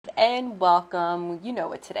and welcome. You know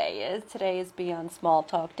what today is. Today is Beyond Small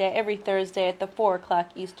Talk Day, every Thursday at the 4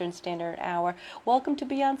 o'clock Eastern Standard Hour. Welcome to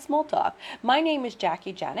Beyond Small Talk. My name is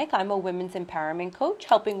Jackie Janik. I'm a women's empowerment coach,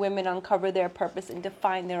 helping women uncover their purpose and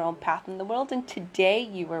define their own path in the world. And today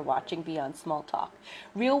you are watching Beyond Small Talk.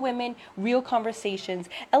 Real women, real conversations,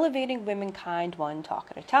 elevating womankind one talk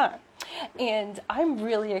at a time. And I'm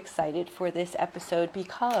really excited for this episode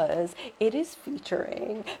because it is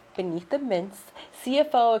featuring Benita Mintz,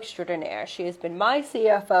 CFO extraordinaire. She has been my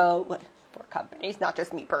CFO for companies, not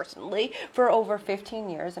just me personally, for over 15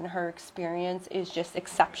 years, and her experience is just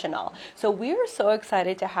exceptional. So we're so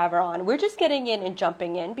excited to have her on. We're just getting in and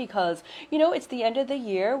jumping in because, it's the end of the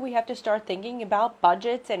year. We have to start thinking about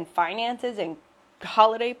budgets and finances and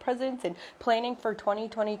holiday presents and planning for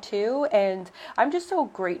 2022, and I'm just so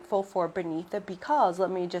grateful for Benita because,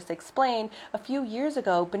 let me just explain, a few years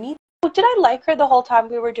ago, Benita, did I like her the whole time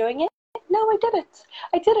we were doing it? No,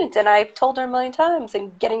 I didn't, and I've told her a million times,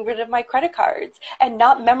 and getting rid of my credit cards and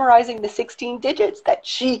not memorizing the 16 digits that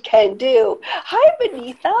she can do. Hi,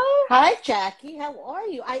 Benita. Hi, Jackie. How are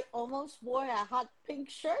you? I almost wore a hot pink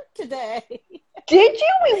shirt today. Did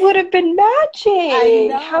you? We would have been I matching.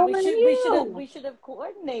 know. How We are should we should have you? we should have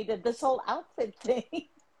coordinated this whole outfit thing.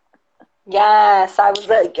 Yes, I was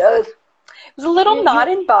like, it was a little You not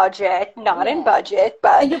you in budget, yeah.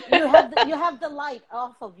 but And you have the light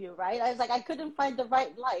off of you, right? I was like, I couldn't find the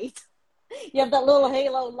right light. You have that little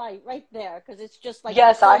halo light right there because it's just like the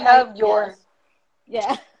yes, I sunlight. have your, Yes.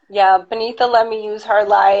 Yeah. yeah, Benita let me use her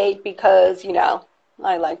light because,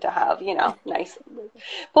 I like to have, nice.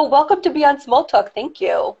 But welcome to Beyond Small Talk. Thank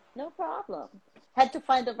you. No problem. Had to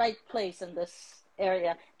find the right place in this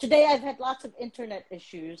area. Today I've had lots of internet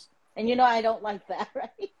issues, and I don't like that,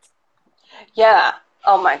 right? Yeah.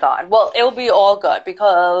 Oh my God. Well, it'll be all good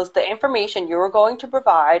because the information you're going to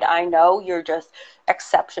provide, I know you're just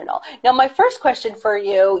exceptional. Now, my first question for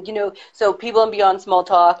you, so people in Beyond Small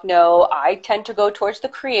Talk know I tend to go towards the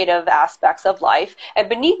creative aspects of life. And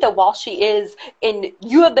Benita, while she is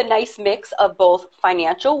you have the nice mix of both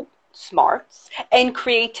financial smarts and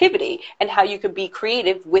creativity and how you could be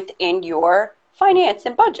creative within your finance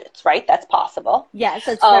and budgets, right? That's possible. Yes,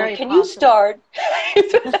 it's very Can you possible. start?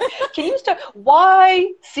 Can you start?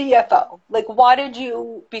 Why CFO? Like, why did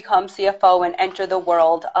you become CFO and enter the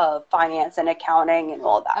world of finance and accounting and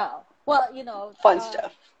all that Oh, well, fun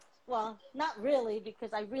stuff? well, not really,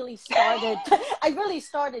 because I really started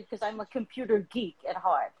because I'm a computer geek at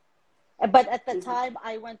heart. But at the Mhm. time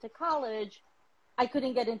I went to college, I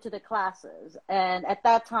couldn't get into the classes. And at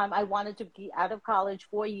that time, I wanted to be out of college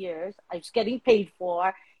 4 years. I was getting paid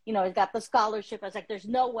for, I got the scholarship. I was like, there's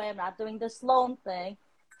no way I'm not doing this loan thing.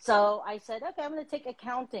 So I said, okay, I'm going to take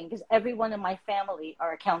accounting because everyone in my family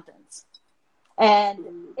are accountants. And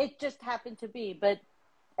it just happened to be,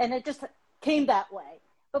 and it just came that way.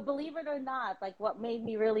 But believe it or not, like what made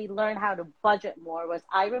me really learn how to budget more was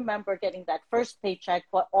I remember getting that first paycheck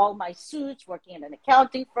for all my suits, working in an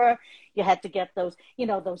accounting firm. You had to get those,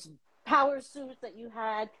 those power suits that you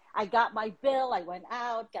had. I got my bill. I went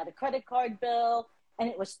out, got a credit card bill, and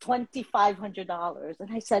it was $2,500. And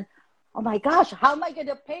I said, oh my gosh, how am I going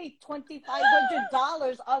to pay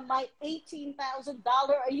 $2,500 on my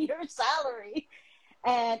 $18,000 a year salary?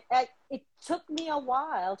 And it took me a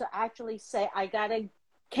while to actually say,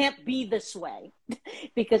 can't be this way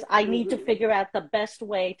because I need to Mhm. figure out the best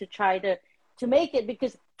way to try to make it,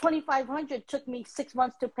 because 2,500 took me 6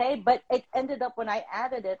 months to pay, but it ended up when I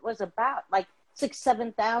added it was about like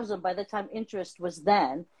 7,000 by the time interest was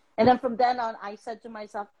then. And then from then on, I said to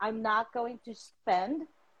myself, I'm not going to spend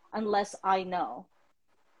unless I know.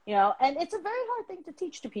 And it's a very hard thing to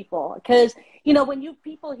teach to people because, when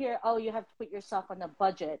people hear, oh, you have to put yourself on a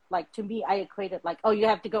budget, like to me, I equate it like, oh, you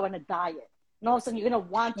have to go on a diet. And all of a sudden you're going to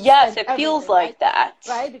want to Yes, spend it feels everything, right? like that.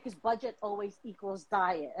 Right? Because budget always equals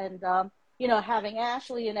diet. And, having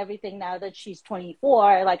Ashley and everything now that she's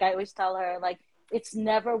 24, like I always tell her, like, it's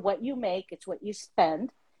never what you make, it's what you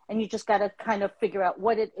spend. And you just got to kind of figure out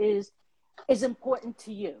what it is important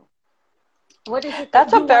to you. What is it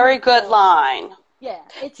that That's a you want to very good feel? line. Yeah,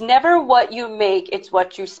 It's never what you make, it's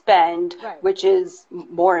what you spend, right. which is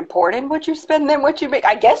more important what you spend than what you make.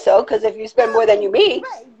 I guess so, because if you spend more than you make.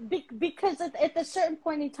 Right. Because at a certain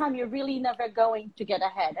point in time, you're really never going to get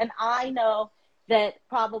ahead. And I know that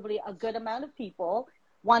probably a good amount of people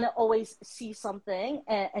want to always see something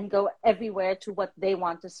and go everywhere to what they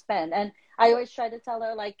want to spend. And I always try to tell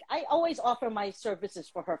her, like, I always offer my services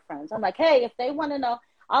for her friends. I'm like, hey, if they want to know,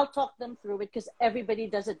 I'll talk them through it because everybody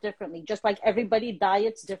does it differently. Just like everybody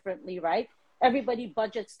diets differently, right? Everybody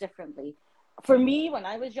budgets differently. For me, when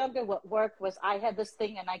I was younger, what worked was I had this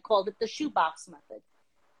thing and I called it the shoebox method.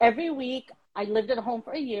 every week, I lived at home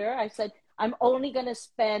for a year. I said, I'm only going to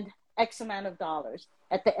spend X amount of dollars.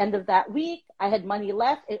 At the end of that week, I had money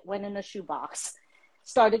left. It went in a shoebox.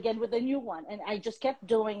 Start again with a new one. And I just kept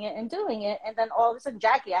doing it and doing it. And then all of a sudden,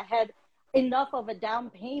 Jackie, I had enough of a down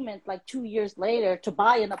payment like 2 years later to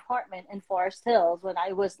buy an apartment in Forest Hills when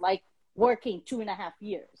I was like working 2.5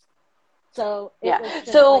 years. So it was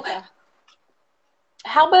just so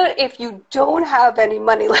how about if you don't have any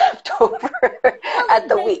money left over at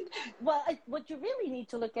the week? Well, what you really need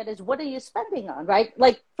to look at is what are you spending on, right?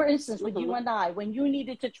 Like, for instance, with you and I, when you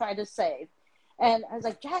needed to try to save, and I was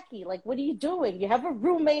like, Jackie, like, what are you doing? You have a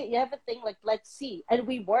roommate, you have a thing, like, let's see. And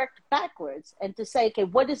we worked backwards and to say, okay,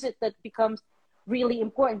 what is it that becomes really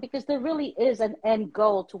important? Because there really is an end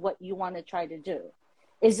goal to what you want to try to do.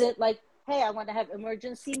 Is it like, hey, I want to have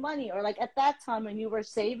emergency money? Or like at that time when you were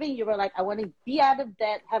saving, you were like, I want to be out of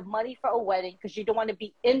debt, have money for a wedding, because you don't want to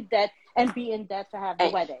be in debt and be in debt to have the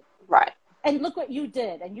wedding. Right. And look what you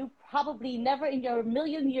did. And you probably never in your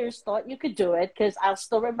million years thought you could do it, because I'll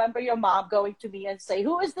still remember your mom going to me and say,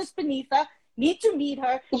 who is this Benita? Need to meet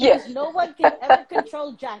her, because no one can ever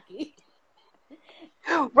control Jackie.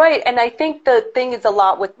 Right. And I think the thing is a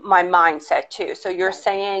lot with my mindset too. So you're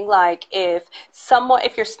saying like if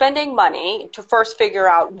you're spending money, to first figure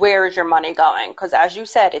out where is your money going? Because as you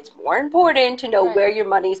said, it's more important to know where your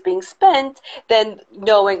money is being spent than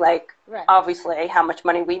knowing like obviously how much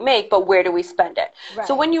money we make, but where do we spend it?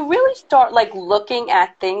 So when you really start like looking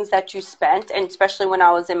at things that you spent, and especially when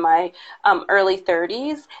I was in my early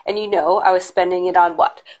 30s, and I was spending it on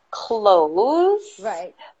what? Clothes.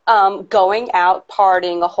 Right. Going out,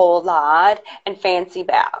 partying a whole lot, and fancy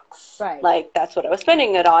bags. Right. Like, that's what I was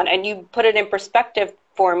spending it on. And you put it in perspective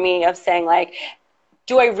for me of saying, like,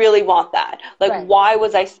 do I really want that? Like, why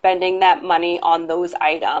was I spending that money on those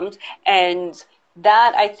items? And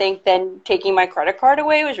that, I think, then taking my credit card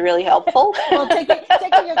away was really helpful. Well, taking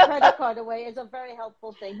your credit card away is a very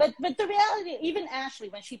helpful thing. But the reality, even Ashley,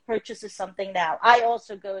 when she purchases something now, I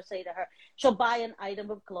also go say to her, she'll buy an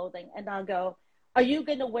item of clothing, and I'll go, are you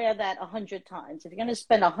going to wear that 100 times? If you're going to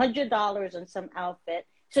spend $100 on some outfit,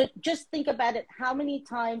 so just think about it. How many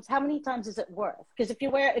times is it worth? Because if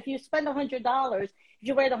you spend $100, if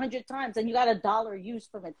you wear it 100 times, then you got $1 use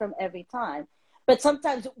from it from every time. But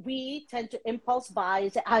sometimes we tend to impulse buy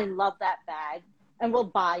and say, I love that bag, and we'll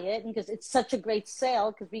buy it because it's such a great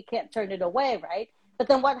sale because we can't turn it away, right? But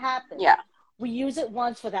then what happens? Yeah. We use it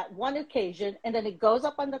once for that one occasion, and then it goes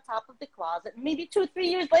up on the top of the closet. Maybe 2 or 3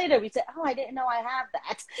 years later, we say, oh, I didn't know I have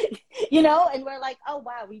that, and we're like, oh,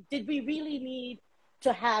 wow, did we really need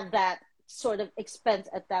to have that sort of expense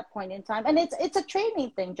at that point in time? And it's a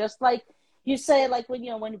training thing, just like you say, like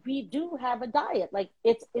when we do have a diet, like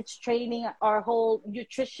it's training our whole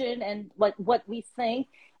nutrition and what we think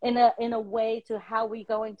in a way to how we're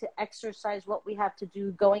going to exercise what we have to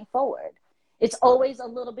do going forward. It's always a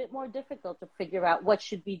little bit more difficult to figure out what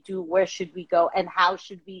should we do, where should we go, and how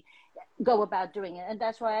should we go about doing it. And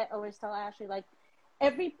that's why I always tell Ashley, like,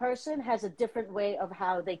 every person has a different way of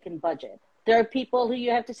how they can budget. There are people who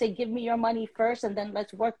you have to say, give me your money first, and then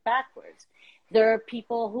let's work backwards. There are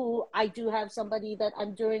people who I do have somebody that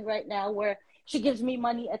I'm doing right now where she gives me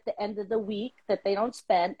money at the end of the week that they don't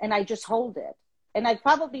spend, and I just hold it. And I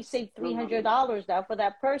probably saved $300 now for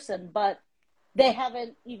that person, but they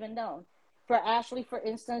haven't even known. For Ashley, for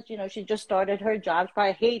instance, she just started her job. She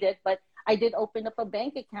probably hate it, but I did open up a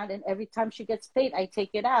bank account, and every time she gets paid, I take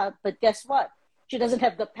it out. But guess what? She doesn't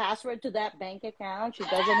have the password to that bank account. She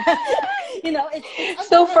doesn't have, it's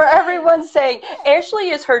so for everyone saying, Ashley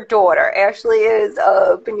is her daughter. Ashley is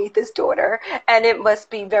Benita's daughter, and it must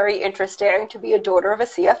be very interesting to be a daughter of a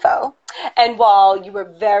CFO. And while you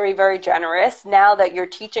were very, very generous, now that you're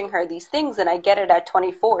teaching her these things, and I get it at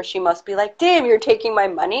 24, she must be like, damn, you're taking my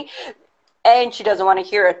money. And she doesn't want to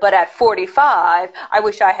hear it. But at 45, I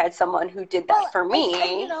wish I had someone who did that for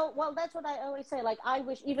me. Well, that's what I always say. Like, I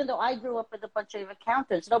wish, even though I grew up with a bunch of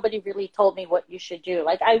accountants, nobody really told me what you should do.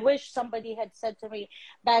 Like, I wish somebody had said to me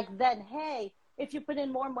back then, hey, if you put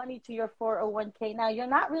in more money to your 401k now, you're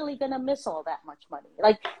not really going to miss all that much money.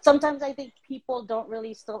 Like, sometimes I think people don't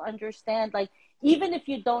really still understand, like, even if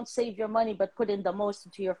you don't save your money but put in the most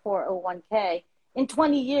into your 401k, in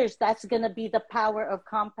 20 years, that's going to be the power of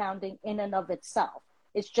compounding in and of itself.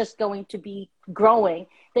 It's just going to be growing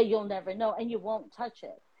that you'll never know, and you won't touch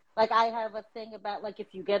it. Like, I have a thing about, like,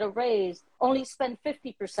 if you get a raise, only spend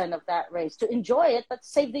 50% of that raise to enjoy it, but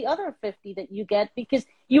save the other 50 that you get because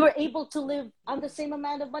you were able to live on the same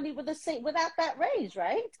amount of money without that raise,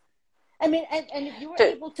 right? I mean, and if you were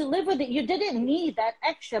able to live with it, you didn't need that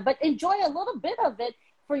extra, but enjoy a little bit of it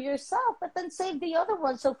for yourself, but then save the other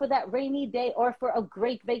one. So for that rainy day or for a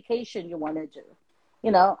great vacation you want to do,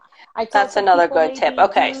 you know, I told That's some another people good tip. maybe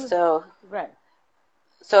Okay, do, so right.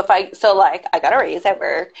 like I got a raise at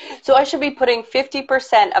work, so I should be putting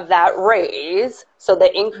 50% of that raise, so the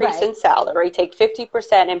increase Right. in salary, take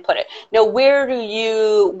 50% and put it. Now, where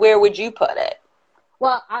would you put it?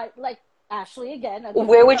 Well, I like Ashley again. I'll give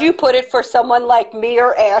Where you would her. you put it for someone like me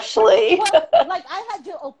or Ashley? Well, like I had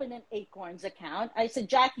you open an Acorns account. I said,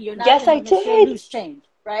 Jackie, you're not Yes, going to I miss your did. loose change,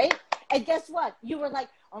 right? And guess what? You were like,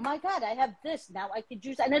 oh my God, I have this. Now I could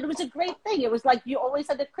use it. And it was a great thing. It was like you always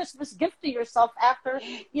had a Christmas gift to yourself after,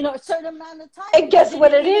 you know, a certain amount of time And that you guess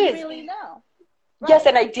what didn't it even is? really know. Yes, Right.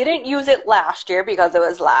 and I didn't use it last year because it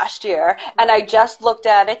was last year, and I just looked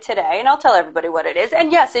at it today, and I'll tell everybody what it is.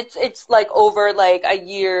 And yes, it's like over like a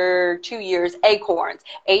year, 2 years, Acorns,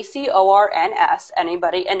 Acorns,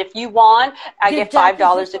 anybody. And if you want, I Did get five Jackie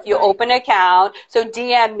dollars just, if you right. open an account. So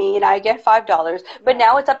DM me, and I get $5. But Right.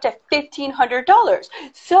 now it's up to $1,500.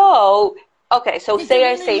 So okay, so Did you say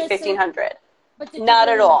I really say miss it? 1,500. But did you Not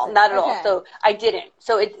at really miss all, it? not at all. Okay. So I didn't.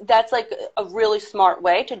 So that's like a really smart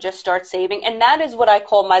way to just start saving, and that is what I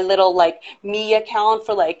call my little like me account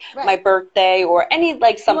for like my Right. birthday or any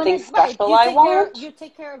like You want something to, right. special I want. You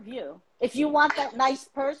take care of you. If you want that nice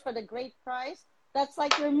purse for the great price, that's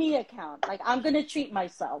like your me account. Like I'm going to treat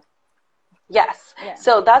myself. Yes. Yeah.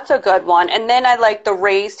 So that's a good one. And then I like the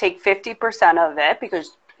raise, take 50% of it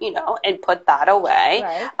because and put that away.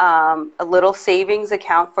 Right. A little savings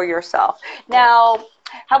account for yourself. Right. Now,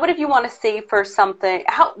 how about if you want to save for something?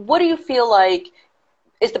 What do you feel like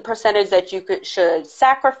is the percentage that you should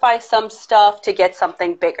sacrifice some stuff to get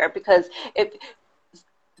something bigger? Because if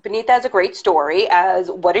Benita has a great story as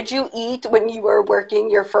what did you eat when you were working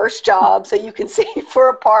your first job so you can save for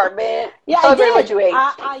apartment? Yeah, Tell I everybody what did. you ate.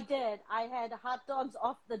 I did. I had hot dogs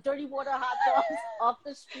off the dirty water hot dogs off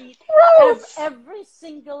the street Gross. every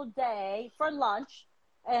single day for lunch,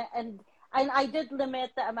 and and I did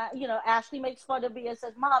limit the amount. You know, Ashley makes fun of me and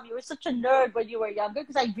says, "Mom, you were such a nerd when you were younger,"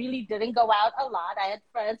 because I really didn't go out a lot. I had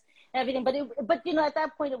friends and everything, but you know, at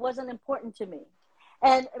that point, it wasn't important to me,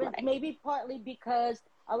 and Right. maybe partly because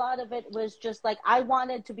a lot of it was just like I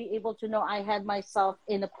wanted to be able to know I had myself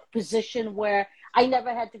in a position where I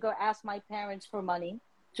never had to go ask my parents for money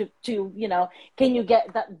to you know, can you get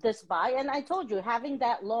this by? And I told you, having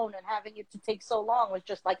that loan and having it to take so long was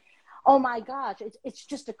just like, oh my gosh, it's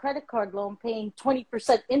just a credit card loan paying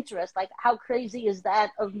 20% interest. Like, how crazy is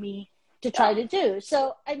that of me to try Yeah. to do?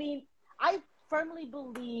 So, I mean, I firmly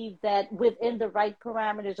believe that within the right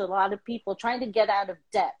parameters, a lot of people trying to get out of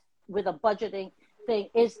debt with a budgeting thing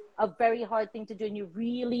is a very hard thing to do, and you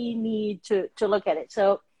really need to look at it.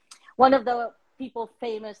 So one of the people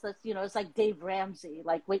famous that's, you know, it's like Dave Ramsey.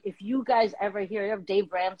 Like, if you guys ever hear of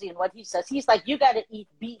Dave Ramsey and what he says, he's like, you got to eat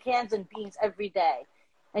cans and beans every day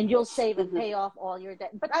and you'll save and Hmm. pay off all your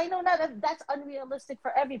debt. But I know that's unrealistic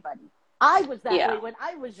for everybody. I was that way Yeah. when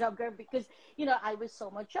I was younger because, you know, I was so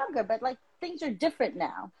much younger, but like things are different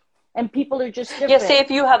now and people are just Yeah, say different.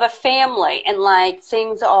 if you have a family and like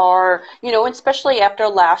things are, especially after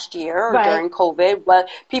last year or Right. during COVID, well,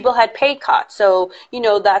 people had pay cuts. So,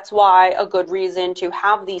 that's why a good reason to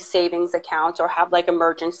have these savings accounts or have like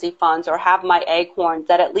emergency funds or have my Acorns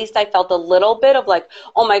that at least I felt a little bit of like,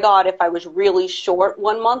 oh my God, if I was really short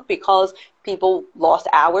one month because people lost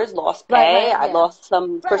hours, lost pay, I Yeah. lost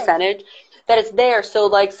some Right. percentage, that it's there. So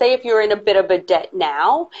like say if you're in a bit of a debt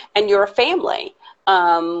now and you're a family,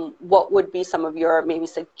 what would be some of your maybe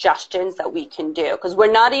suggestions that we can do? Because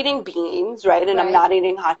we're not eating beans, right? And I'm Right. not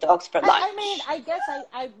eating hot dogs for I mean, lunch. I guess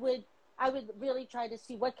I would really try to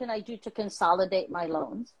see what can I do to consolidate my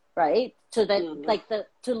loans, right? So that Mm-hmm. like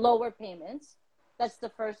to lower payments. That's the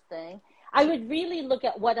first thing. I would really look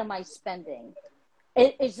at what am I spending?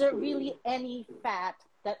 Is there really any fat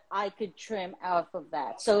that I could trim out of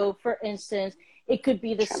that? So for instance, it could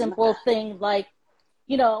be the Trim the simple fat. thing like,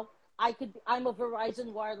 you know, I'm a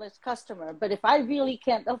Verizon wireless customer, but if I really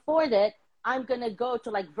can't afford it, I'm going to go to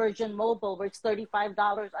like Virgin Mobile where it's $35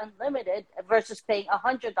 unlimited versus paying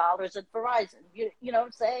 $100 at Verizon. You know what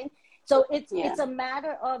I'm saying? So Yeah. it's a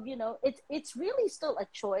matter of, you know, it's really still a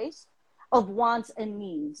choice of wants and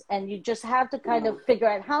needs. And you just have to kind Yeah. of figure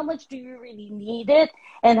out how much do you really need it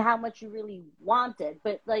and how much you really want it.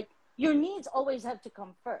 But like your needs always have to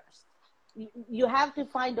come first. You have to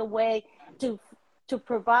find a way to to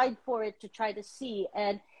provide for it to try to see.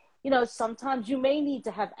 And you know, sometimes you may need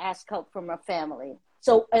to have ask help from a family.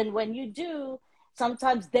 So and when you do,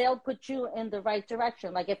 sometimes they'll put you in the right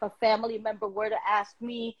direction. Like if a family member were to ask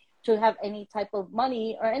me to have any type of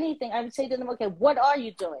money or anything, I would say to them, okay, what are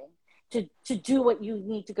you doing to do what you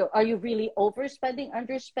need to go. Are you really overspending,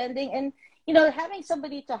 underspending? And, you know, having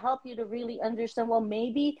somebody to help you to really understand, well,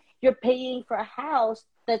 maybe you're paying for a house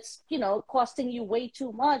that's, you know, costing you way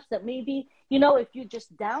too much, that maybe, you know, if you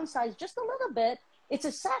just downsize just a little bit, it's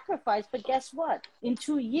a sacrifice, but guess what? In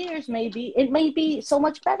 2 years, maybe it may be so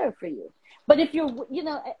much better for you. But if you're, you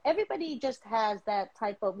know, everybody just has that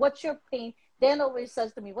type of, what's your pain? Dan always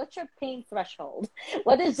says to me, what's your pain threshold?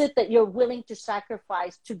 What is it that you're willing to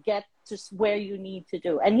sacrifice to get to where you need to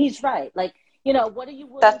do? And he's right. Like, you know, what are you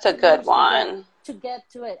willing That's a to good lose one. to get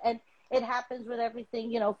to it? And it happens with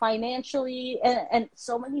everything, you know, financially. And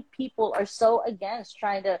so many people are so against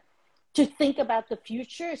trying to think about the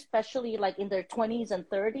future, especially like in their 20s and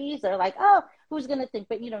 30s. They're like, oh, who's going to think?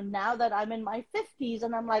 But, you know, now that I'm in my 50s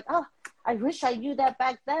and I'm like, oh, I wish I knew that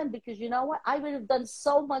back then, because you know what? I would have done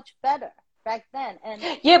so much better back then. And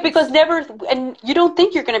Yeah, because and you don't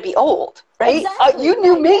think you're going to be old, right? exactly, You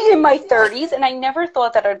knew right, me in my yeah. 30s, and I never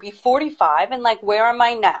thought that I'd be 45, and like, where am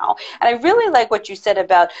I now? And I really like what you said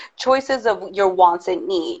about choices of your wants and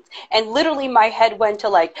needs. And literally, my head went to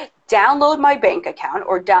like, download my bank account,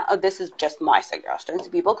 or this is just my suggestions to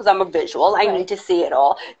people because I'm a visual. I need Right, to see it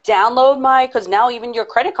all. Download because now even your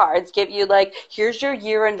credit cards give you like, here's your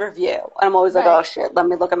year in review. And I'm always like, oh right. shit, let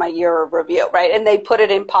me look at my year of review, right? And they put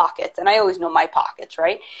it in pockets, and I always know my pockets,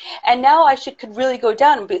 right? And now I could really go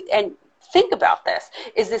down and think about this.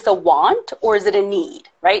 Is this a want or is it a need,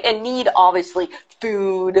 right? A need, obviously,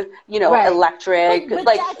 food, you know, Right. electric, But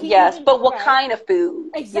like, Jackie, yes, even but what right, kind of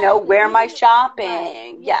food? You know, exactly. where am I Even right,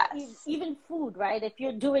 shopping? yeah. Yes. Even food, right? If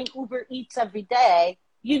you're doing Uber Eats every day,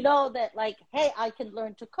 you know that like, hey, I can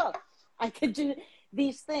learn to cook. I could do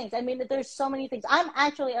these things. I mean, there's so many things. I'm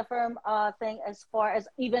actually a firm thing as far as,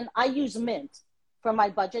 even I use Mint for my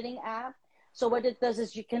budgeting app. So what it does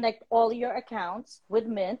is you connect all your accounts with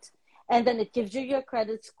Mint, and then it gives you your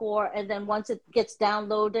credit score. And then once it gets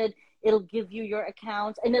downloaded, it'll give you your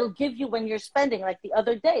accounts, and it'll give you when you're spending. Like the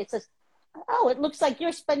other day, it says, oh, it looks like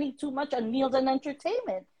you're spending too much on meals and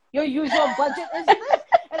entertainment. Your usual budget is this.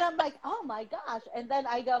 And I'm like, oh my gosh. And then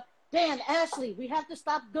I go, Dan, Ashley, we have to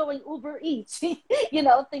stop doing Uber Eats, you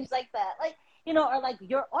know, things like that. Like, you know, or like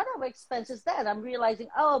your auto expenses. Then I'm realizing,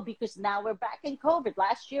 oh, because now we're back in COVID.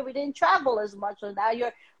 Last year we didn't travel as much. So now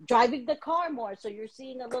you're driving the car more. So you're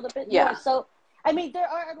seeing a little bit more. Yeah. So, I mean, there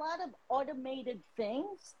are a lot of automated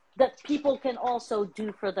things that people can also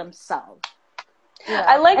do for themselves. You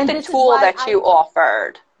I know, like and the this is tool why that you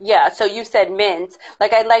offered. Yeah, so you said Mint.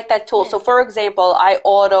 Like, I like that tool. So, Mint, for example, I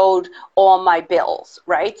autoed all my bills,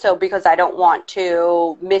 right? So, because I don't right, want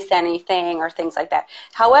to miss anything or things like that.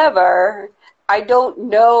 However, I don't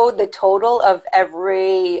know the total of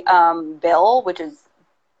every bill, which is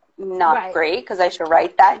not right. great because I should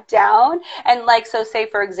write that down. And like, so say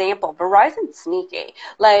for example, Verizon's sneaky.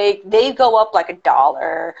 Like they go up like $1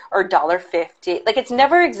 or $1.50. Like it's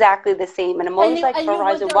never exactly the same. And I'm always like, And you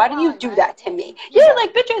Verizon, wonder why do you why, do right? that to me? Yeah, Yeah.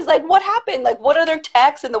 like bitches, like what happened? Like what other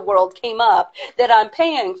tax in the world came up that I'm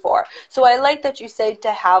paying for? So I like that you say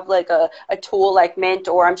to have like a tool like Mint,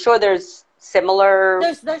 or I'm sure there's similar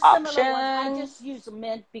There's similar ones. I options. just use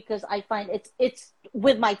Mint because I find it's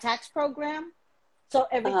with my tax program. So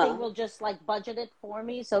everything Uh-huh. will just like budget it for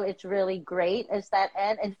me. So it's really great as that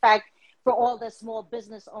end. In fact, for all the small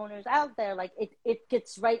business owners out there, like it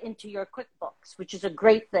gets right into your QuickBooks, which is a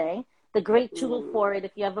great thing. The great tool Mm. for it,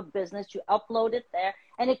 if you have a business, you upload it there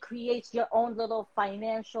and it creates your own little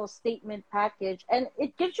financial statement package. And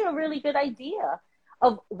it gives you a really good idea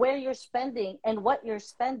of where you're spending and what you're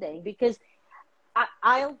spending. Because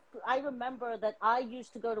I remember that I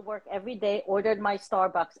used to go to work every day, ordered my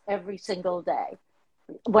Starbucks every single day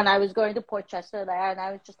when I was going to Portchester there, and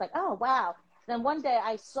I was just like, oh wow. Then one day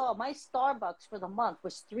I saw my Starbucks for the month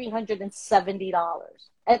was $370,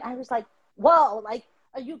 and I was like, whoa, like,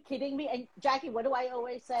 are you kidding me? And Jackie, what do I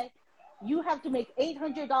always say? You have to make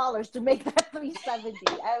 $800 to make that 370.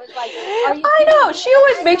 I was like, are you I kidding know. me? She And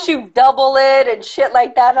always I makes know, you double it and shit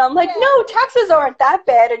like that. And I'm like, yeah, no, taxes aren't that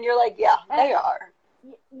bad. And you're like, yeah, and, they are.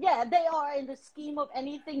 yeah, they are in the scheme of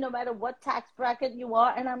anything, no matter what tax bracket you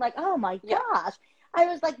are. And I'm like, oh my Yeah. gosh. I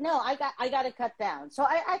was like, no, I got to cut down. So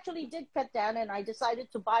I actually did cut down, and I decided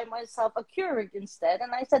to buy myself a Keurig instead.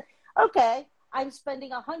 And I said, okay, I'm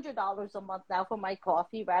spending $100 a month now for my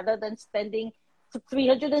coffee rather than spending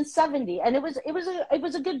 370. And it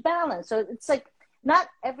was a good balance. So it's like, not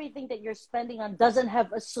everything that you're spending on doesn't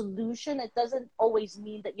have a solution. It doesn't always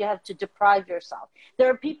mean that you have to deprive yourself. There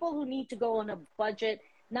are people who need to go on a budget,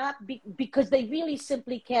 because they really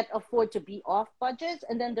simply can't afford to be off budgets.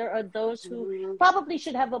 And then there are those who probably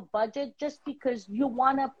should have a budget just because you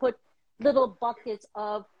want to put little buckets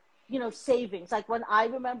of, savings. Like when I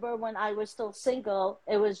remember when I was still single,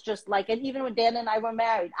 it was just like, and even when Dan and I were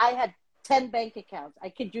married, I had 10 bank accounts. I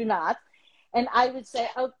kid you not. And I would say,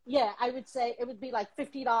 oh yeah, I would say it would be like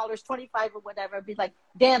 $50, 25 or whatever. It'd be like,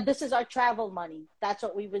 damn, this is our travel money. That's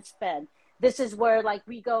what we would spend. This is where like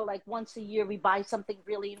we go like once a year, we buy something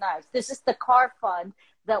really nice. This is the car fund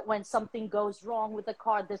that when something goes wrong with the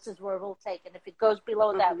car, this is where we'll take. And if it goes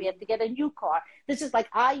below that, we have to get a new car. This is like,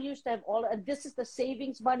 I used to have and this is the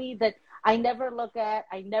savings money that I never look at.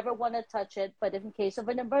 I never want to touch it. But if in case of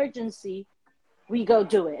an emergency, we go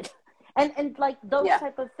do it. And like those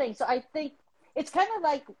type of things. So I think it's kind of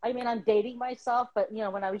like, I mean, I'm dating myself, but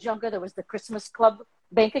when I was younger, there was the Christmas Club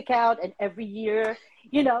bank account, and every year,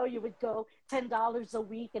 you would go $10 a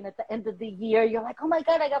week, and at the end of the year, you're like, oh my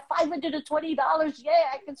God, I got $520. Yeah,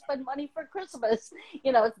 I can spend money for Christmas.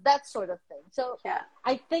 It's that sort of thing. So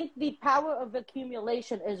I think the power of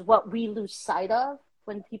accumulation is what we lose sight of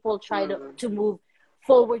when people try to move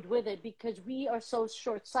forward with it, because we are so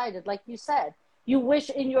short-sighted, like you said. You wish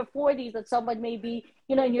in your 40s that someone maybe,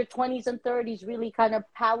 in your 20s and 30s really kind of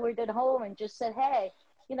powered at home and just said, hey,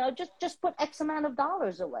 just put X amount of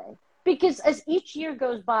dollars away. Because as each year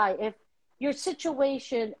goes by, if your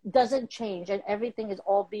situation doesn't change and everything is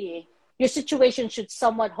all being, your situation should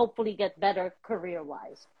somewhat hopefully get better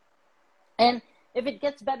career-wise. And if it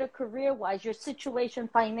gets better career-wise, your situation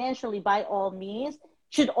financially, by all means,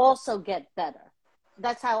 should also get better.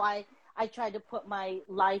 That's how I try to put my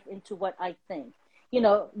life into what I think.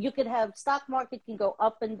 You could have stock market can go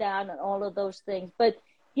up and down and all of those things, but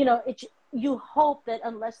you hope that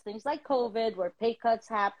unless things like COVID, where pay cuts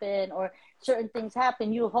happen or certain things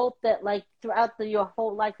happen, you hope that like throughout your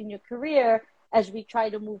whole life in your career, as we try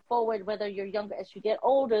to move forward, whether you're younger, as you get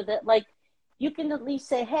older, that like you can at least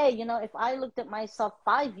say, hey, if I looked at myself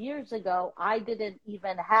 5 years ago, I didn't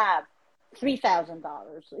even have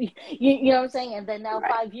 $3,000. You know what I'm saying? And then now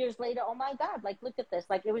 5 years later, oh my God, like, look at this.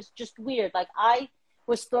 Like, it was just weird. Like, I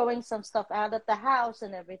was throwing some stuff out at the house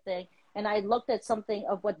and everything. And I looked at something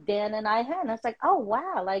of what Dan and I had. And I was like, oh,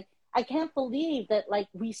 wow. Like, I can't believe that, like,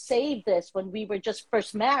 we saved this when we were just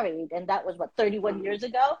first married. And that was, 31 years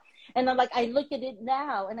ago? And I'm like, I look at it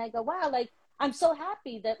now and I go, wow, like, I'm so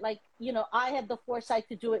happy that, like, I had the foresight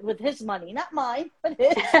to do it with his money, not mine, but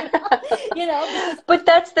his, But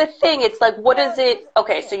that's the thing. It's like, what is it?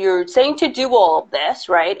 Okay, so you're saying to do all of this,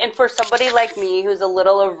 right? And for somebody like me who's a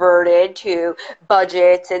little averted to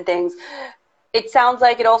budgets and things, it sounds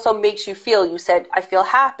like it also makes you feel, you said, I feel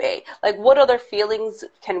happy. Like, what other feelings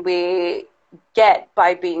can we get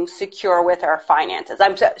by being secure with our finances?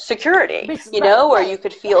 Security, or you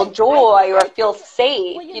could feel joy or feel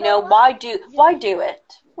safe. Well, why do it?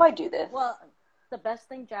 Why do this? Well, the best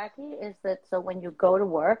thing, Jackie, is that so when you go to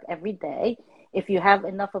work every day, if you have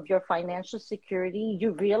enough of your financial security,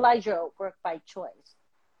 you realize you're at work by choice,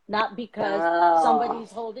 not because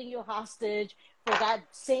somebody's holding you hostage for that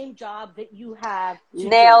same job that you have.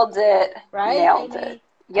 Nailed it. Right? Nailed it.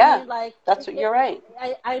 Yeah, you're right.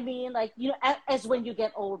 I mean, like, as when you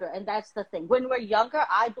get older, and that's the thing. When we're younger,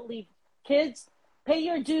 I believe kids, pay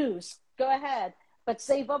your dues. Go ahead. But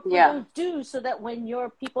save up for those dues so that when you're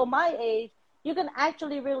people my age, you can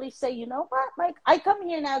actually really say, you know what? Like, I come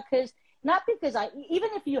here now not because even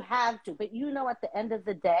if you have to, but at the end of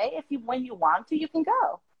the day, when you want to, you can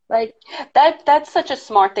go. Like that's such a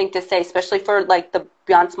smart thing to say, especially for like the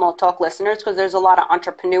Beyond Small Talk listeners, because there's a lot of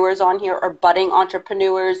entrepreneurs on here, or budding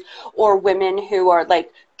entrepreneurs, or women who are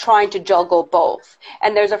like trying to juggle both.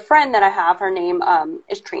 And there's a friend that I have, her name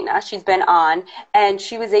is Trina. She's been on, and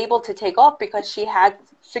she was able to take off because she had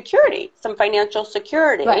security, some financial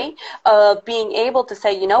security of being able to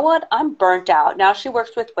say, you know what, I'm burnt out. Now she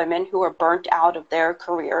works with women who are burnt out of their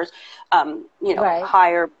careers,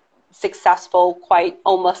 higher successful, quite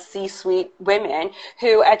almost C-suite women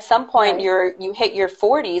who at some point you hit your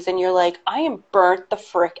 40s and you're like, I am burnt the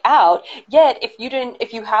frick out. Yet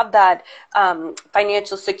if you have that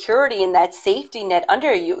financial security and that safety net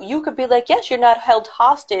under you, you could be like, yes, you're not held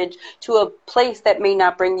hostage to a place that may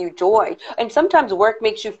not bring you joy. And sometimes work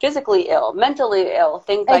makes you physically ill, mentally ill,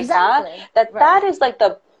 things like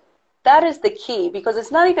that. That is the key, because it's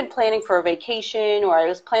not even planning for a vacation or I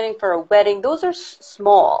was planning for a wedding. Those are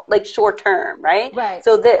small, like short term, right? Right.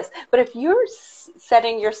 But if you're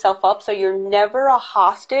setting yourself up so you're never a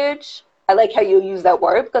hostage, I like how you use that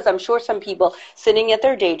word, because I'm sure some people sitting at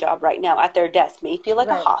their day job right now at their desk may feel like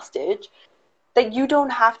a hostage, that you don't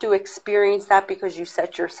have to experience that because you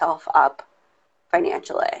set yourself up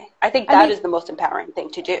financially. I think that is the most empowering thing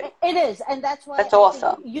to do. It is, and that's why that's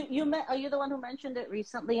awesome. Are you the one who mentioned it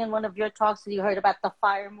recently in one of your talks that you heard about the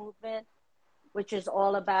FIRE movement? which is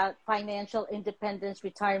all about financial independence,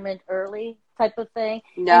 retirement early type of thing.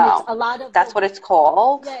 And it's No, a lot of that's what it's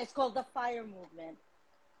called. yeah, it's called the FIRE movement.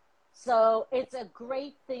 So it's a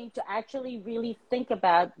great thing to actually really think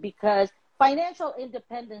about, because financial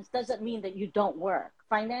independence doesn't mean that you don't work.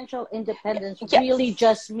 Financial independence really Yes.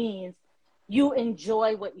 just means you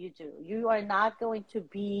enjoy what you do. You are not going to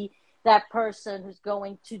be that person who's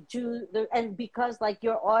going to do the, and because like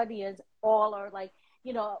your audience all are like,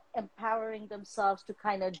 empowering themselves to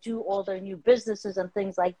kind of do all their new businesses and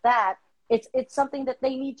things like that. It's something that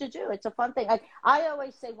they need to do. It's a fun thing. I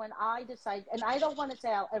always say when I decide, and I don't want to say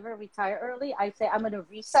I'll ever retire early. I say I'm going to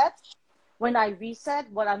reset. When I reset,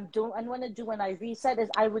 what I'm going to do when I reset is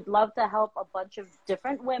I would love to help a bunch of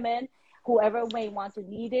different women, whoever may want to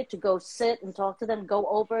need it, to go sit and talk to them, go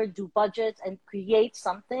over, do budgets, and create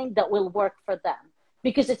something that will work for them.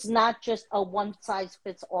 Because it's not just a one size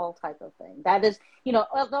fits all type of thing. That is,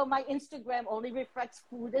 although my Instagram only reflects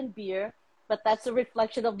food and beer, but that's a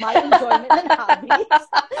reflection of my enjoyment and hobbies.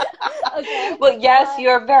 Okay. Well, yes,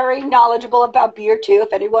 you're very knowledgeable about beer too.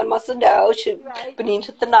 If anyone wants to know, should Right.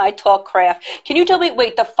 beneath the night talk craft. Can you tell me?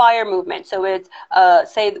 Wait, the FIRE movement. So it's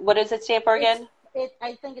say what does it stand for It's again?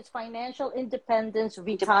 I think it's financial independence,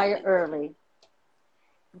 retire Independent. early.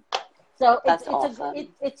 So That's awesome.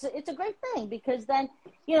 it's a great thing, because then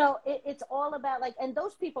it's all about like, and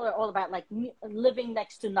those people are all about like living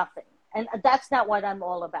next to nothing, and that's not what I'm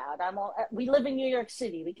all about. We live in New York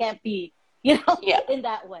City. We can't be Yeah. in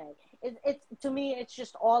that way. It's to me, it's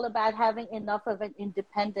just all about having enough of an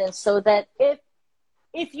independence so that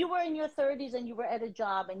if you were in your 30s and you were at a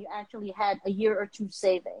job and you actually had a year or two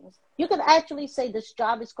savings, you could actually say, this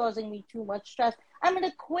job is causing me too much stress. I'm going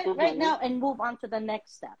to quit right Mm-hmm. now and move on to the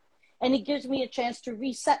next step. And it gives me a chance to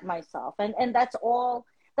reset myself. And that's all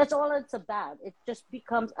it's about. It just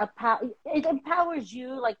becomes it empowers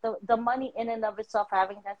you. Like the money in and of itself,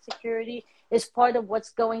 having that security is part of what's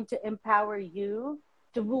going to empower you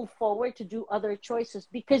to move forward, to do other choices.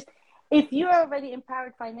 Because if you're already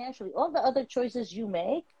empowered financially, all the other choices you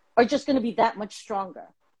make are just going to be that much stronger.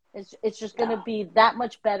 It's just going to Yeah. be that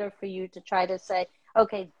much better for you to try to say,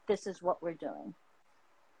 okay, this is what we're doing.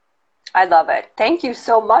 I love it. Thank you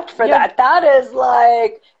so much for You're that. That is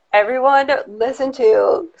like everyone listen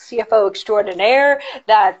to CFO extraordinaire.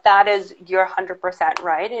 That is you're 100%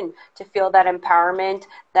 right, and to feel that empowerment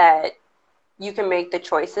that you can make the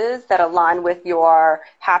choices that align with your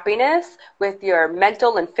happiness, with your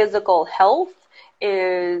mental and physical health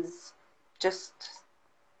is just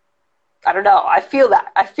I don't know. I feel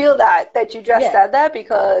that. I feel that you just yeah. said that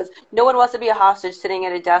because no one wants to be a hostage sitting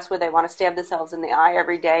at a desk where they want to stab themselves in the eye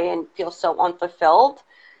every day and feel so unfulfilled.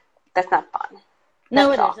 That's not fun. No,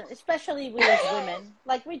 That's it all. isn't. Especially we as women,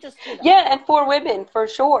 like we just, Yeah, and for women, for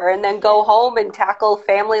sure. And then go yeah, home and tackle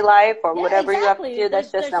family life or yeah, whatever you have to exactly. do.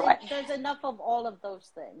 That's just no way. There's enough of all of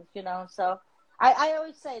those things. So I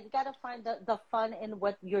always say you got to find the fun in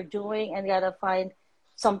what you're doing, and you got to find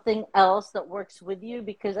something else that works with you,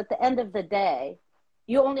 because at the end of the day,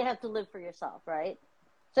 you only have to live for yourself, right?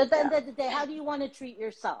 So at the Yeah. end of the day, how do you want to treat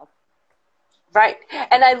yourself? Right.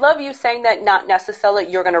 And I love you saying that not necessarily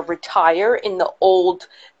you're going to retire in the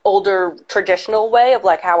older traditional way of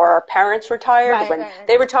like how our parents retired. Right, When right, right.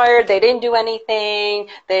 they retired, they didn't do anything.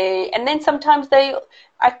 And then sometimes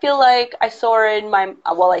I feel like I saw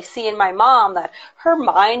I see in my mom that her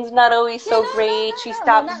mind's not always Yeah, so no, no, great. She no, no, no,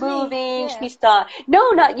 stopped not me. moving. Yeah.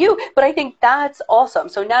 No, not you. But I think that's awesome.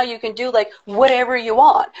 So now you can do like whatever you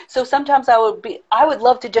want. So sometimes I would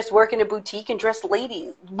love to just work in a boutique and dress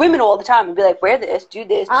women all the time and be like, wear this, do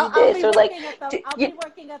I'll be this, or like, working at the do, I'll you, be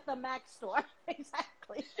working at the Mac store.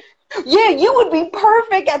 Exactly. yeah, you would be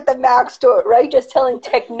perfect at the Mac store, right? Just telling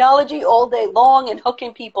technology all day long and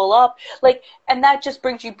hooking people up, like, and that just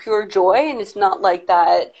brings you pure joy. And it's not like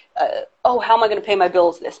that. Oh, how am I going to pay my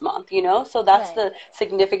bills this month? So that's Right. the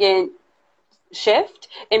significant shift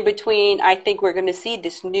in between. I think we're going to see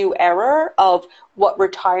this new era of what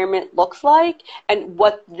retirement looks like and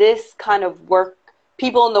what this kind of work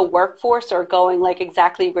people in the workforce are going like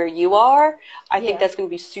exactly where you are. I think Yeah. that's going to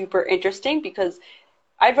be super interesting because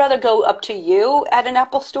I'd rather go up to you at an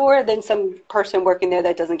Apple store than some person working there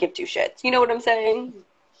that doesn't give two shits. You know what I'm saying?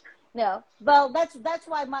 No. Well, that's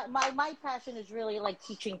why my passion is really like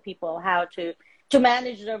teaching people how to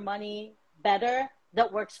manage their money better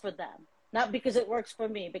that works for them. Not because it works for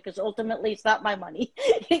me, because ultimately it's not my money.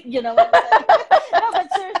 You know what I'm saying? No,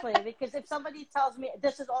 but seriously, because if somebody tells me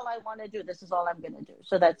this is all I want to do, this is all I'm going to do.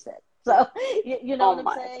 So that's it. So you know Oh what I'm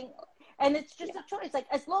my. saying? And it's just Yeah. a choice. Like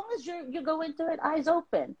as long as you go into it eyes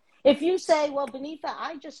open. If you say, well, Benita,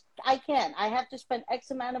 I can't. I have to spend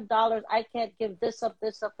X amount of dollars. I can't give this up,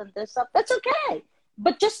 and this up. That's okay.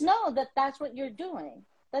 But just know that that's what you're doing.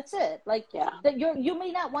 That's it. Like Yeah. that you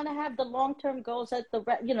may not want to have the long-term goals that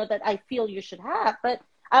that I feel you should have, but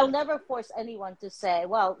I'll never force anyone to say,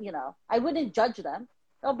 well, I wouldn't judge them.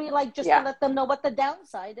 It'll be like just to let them know what the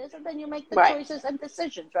downside is, and then you make the choices and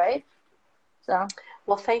decisions, right? So.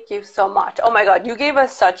 Well, thank you so much. Oh my God, you gave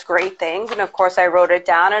us such great things. And of course, I wrote it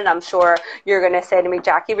down, and I'm sure you're going to say to me,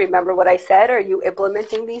 Jackie, remember what I said? Are you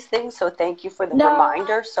implementing these things? So thank you for the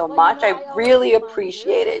reminder so much. I really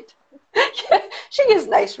appreciate it. She gives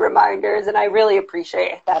nice reminders, and I really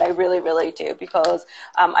appreciate that. I really, really do, because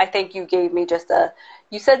I think you gave me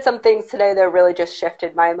you said some things today that really just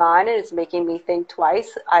shifted my mind, and it's making me think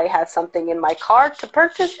twice. I have something in my cart to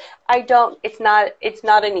purchase. It's not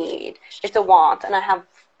a need. It's a want,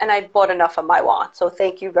 and I bought enough of my want. So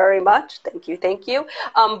thank you very much. Thank you. Thank you.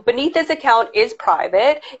 Benita's account is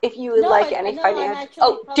private. If you would like any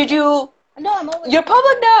financial, did you? No, I'm always You're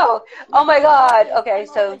public now. Oh my God. Okay,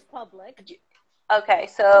 so public. Okay,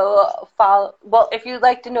 so follow. Well, if you'd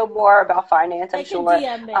like to know more about finance, I'm sure.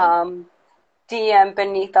 DM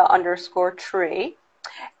Benita_tree.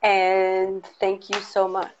 And thank you so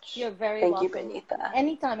much. You're very welcome. Thank you, Benita.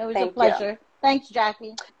 Anytime. It was a pleasure. Thanks,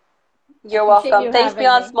 Jackie. You're welcome. Thanks,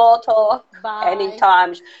 Beyond Small Talk. Bye.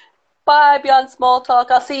 Anytime. Bye, Beyond Small Talk.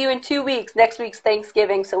 I'll see you in 2 weeks. Next week's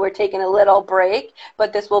Thanksgiving, so we're taking a little break,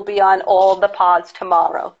 but this will be on all the pods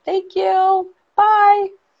tomorrow. Thank you. Bye.